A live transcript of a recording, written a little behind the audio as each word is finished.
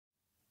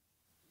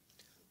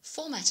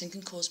Formatting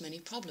can cause many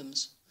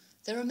problems.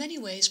 There are many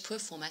ways poor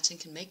formatting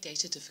can make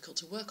data difficult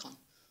to work on.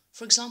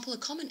 For example, a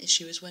common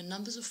issue is where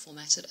numbers are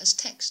formatted as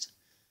text.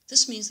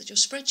 This means that your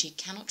spreadsheet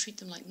cannot treat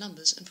them like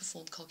numbers and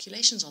perform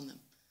calculations on them.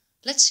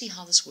 Let's see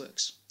how this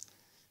works.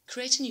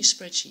 Create a new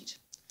spreadsheet.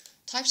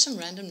 Type some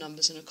random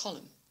numbers in a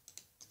column.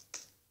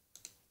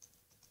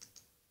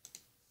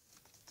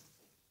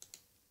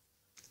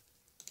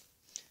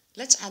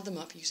 Let's add them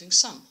up using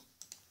sum.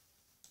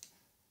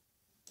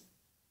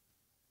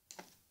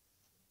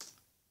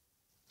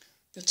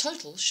 Your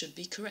total should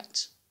be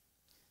correct.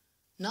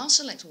 Now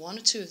select one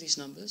or two of these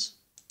numbers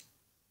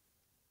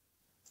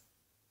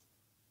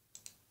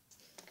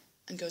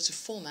and go to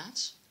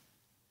Format,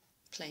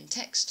 Plain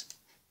Text.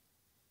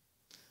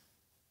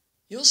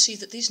 You'll see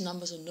that these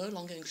numbers are no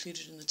longer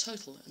included in the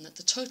total and that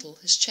the total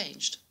has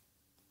changed.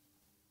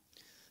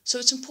 So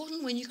it's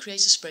important when you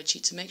create a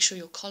spreadsheet to make sure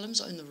your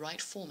columns are in the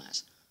right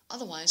format.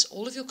 Otherwise,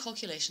 all of your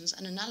calculations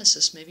and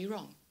analysis may be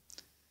wrong.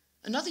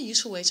 Another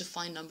useful way to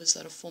find numbers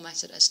that are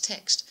formatted as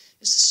text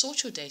is to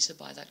sort your data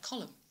by that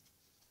column.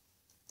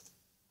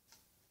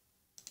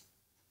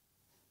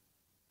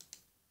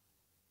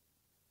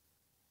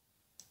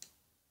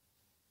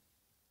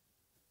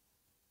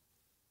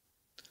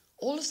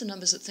 All of the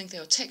numbers that think they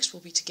are text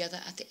will be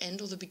together at the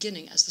end or the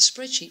beginning, as the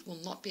spreadsheet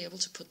will not be able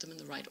to put them in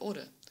the right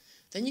order.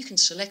 Then you can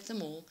select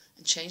them all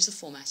and change the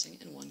formatting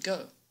in one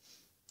go.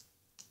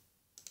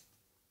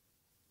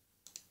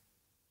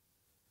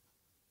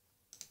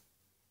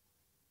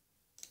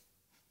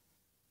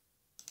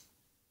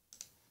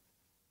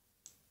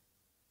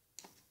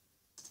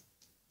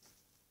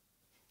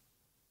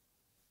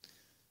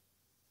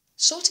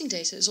 Sorting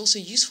data is also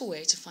a useful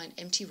way to find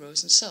empty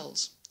rows and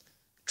cells.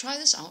 Try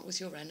this out with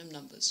your random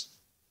numbers.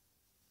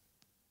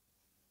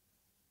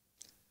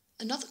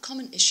 Another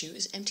common issue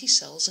is empty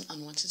cells and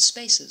unwanted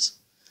spaces.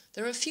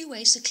 There are a few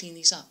ways to clean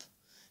these up.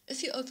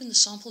 If you open the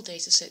sample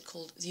dataset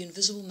called The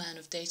Invisible Man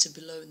of Data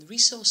below in the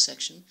Resource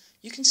section,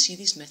 you can see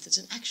these methods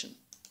in action.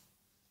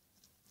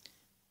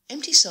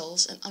 Empty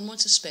cells and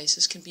unwanted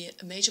spaces can be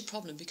a major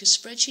problem because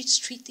spreadsheets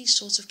treat these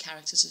sorts of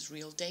characters as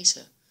real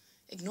data.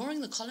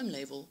 Ignoring the column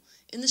label,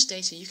 in this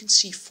data you can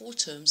see 4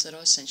 terms that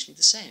are essentially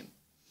the same.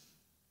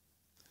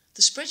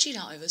 The spreadsheet,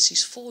 however,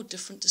 sees 4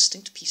 different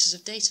distinct pieces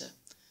of data.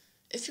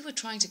 If you were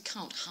trying to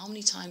count how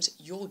many times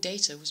your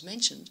data was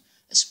mentioned,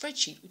 a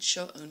spreadsheet would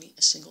show only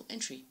a single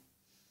entry.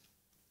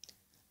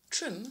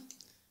 Trim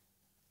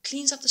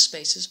cleans up the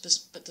spaces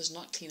but does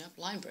not clean up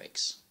line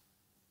breaks.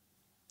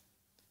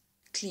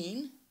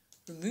 Clean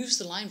removes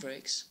the line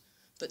breaks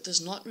but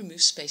does not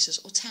remove spaces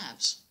or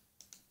tabs.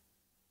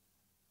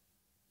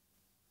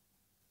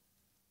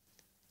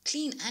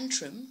 Clean and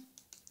trim,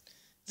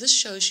 this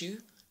shows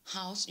you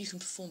how you can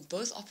perform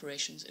both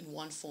operations in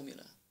one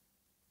formula.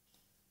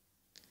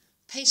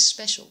 Paste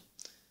special.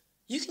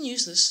 You can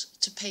use this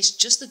to paste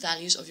just the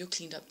values of your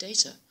cleaned up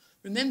data.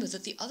 Remember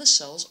that the other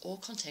cells all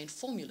contain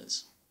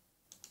formulas.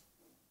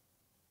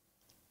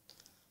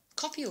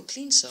 Copy your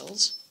clean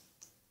cells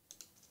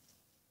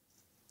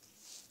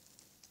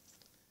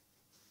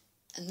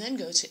and then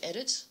go to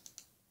Edit,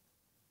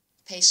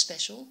 Paste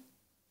Special,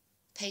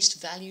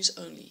 Paste Values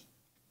Only.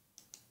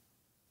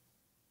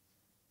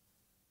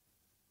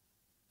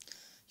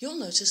 You'll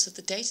notice that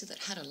the data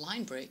that had a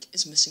line break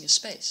is missing a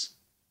space.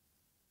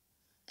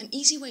 An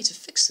easy way to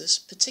fix this,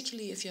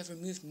 particularly if you have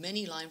removed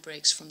many line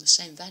breaks from the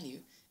same value,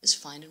 is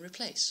Find and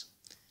Replace.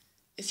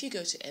 If you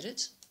go to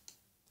Edit,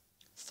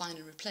 Find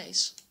and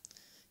Replace,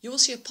 you will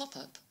see a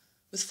pop-up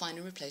with Find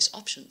and Replace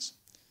options.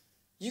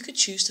 You could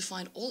choose to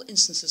find all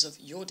instances of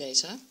your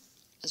data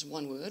as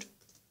one word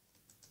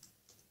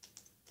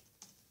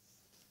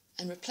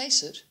and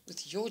replace it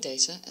with your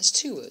data as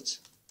 2 words.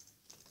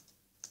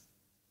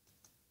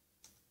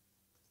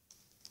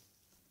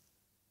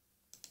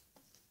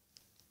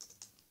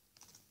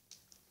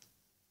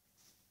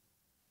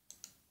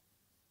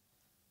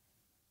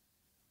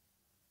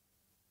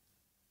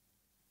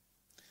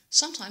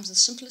 Sometimes the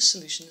simplest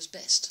solution is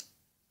best.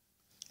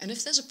 And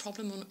if there's a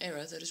problem or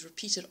error that is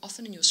repeated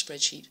often in your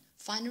spreadsheet,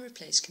 Find and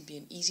Replace can be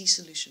an easy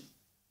solution.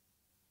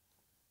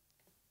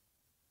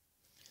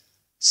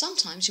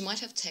 Sometimes you might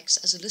have text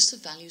as a list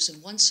of values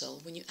in one cell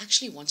when you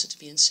actually want it to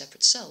be in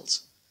separate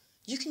cells.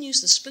 You can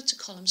use the Split to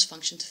Columns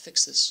function to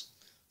fix this.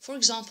 For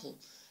example,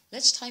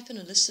 let's type in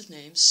a list of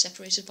names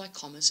separated by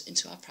commas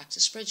into our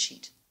practice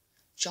spreadsheet.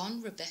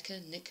 John, Rebecca,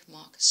 Nick,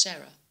 Mark,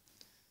 Sarah.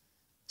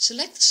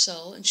 Select the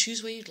cell and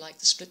choose where you'd like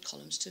the split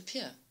columns to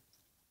appear.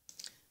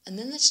 And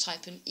then let's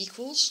type in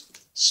equals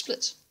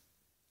split.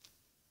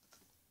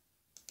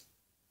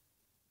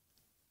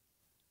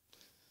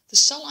 The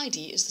cell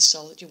ID is the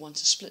cell that you want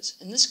to split.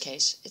 In this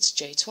case, it's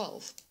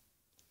J12.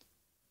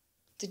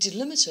 The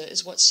delimiter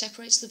is what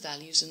separates the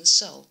values in the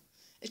cell.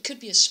 It could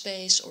be a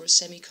space or a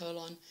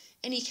semicolon,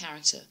 any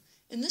character.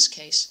 In this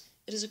case,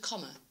 it is a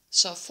comma,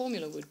 so our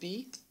formula would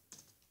be,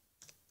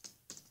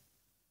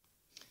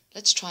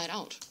 let's try it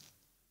out.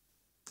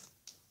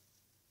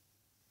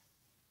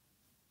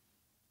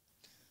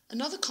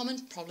 Another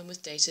common problem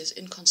with data is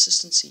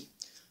inconsistency.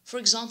 For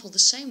example, the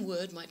same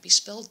word might be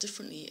spelled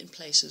differently in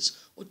places,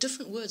 or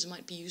different words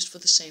might be used for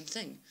the same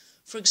thing.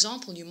 For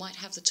example, you might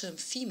have the term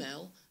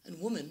female and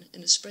woman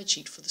in a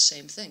spreadsheet for the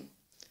same thing.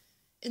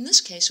 In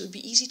this case, it would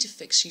be easy to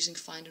fix using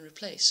find and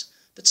replace,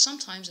 but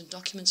sometimes in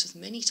documents with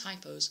many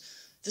typos,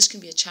 this can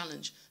be a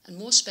challenge, and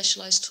more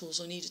specialized tools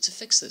are needed to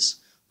fix this.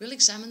 We'll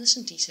examine this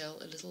in detail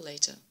a little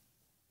later.